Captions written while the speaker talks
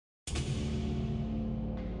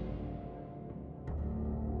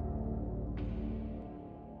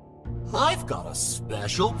I've got a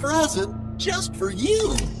special present just for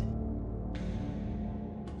you.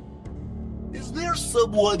 Is there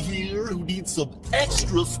someone here who needs some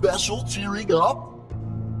extra special cheering up?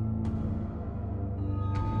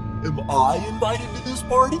 Am I invited to this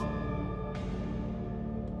party?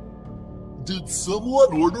 Did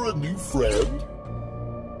someone order a new friend?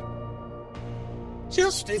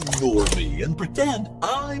 Just ignore me and pretend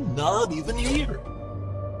I'm not even here.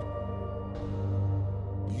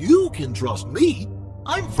 You can trust me.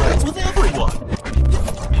 I'm friends with everyone.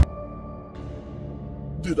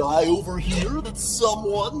 Did I overhear that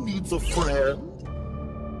someone needs a friend?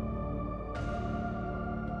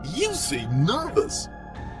 You seem nervous.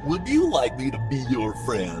 Would you like me to be your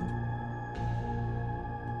friend?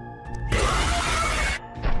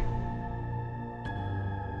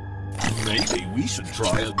 Maybe we should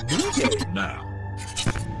try a new game now.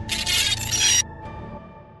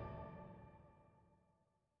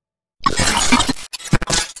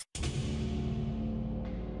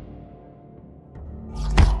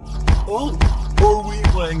 Oh, are we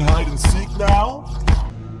playing hide and seek now?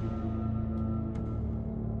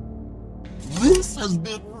 This has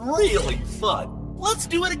been really fun. Let's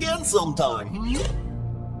do it again sometime.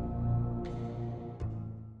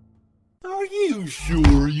 Are you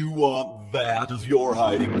sure you want that as your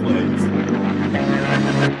hiding place?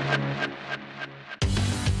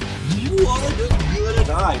 You aren't as good at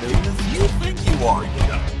hiding as you think you are, you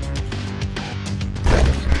know.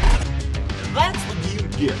 That's what you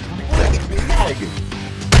get for letting me hiding.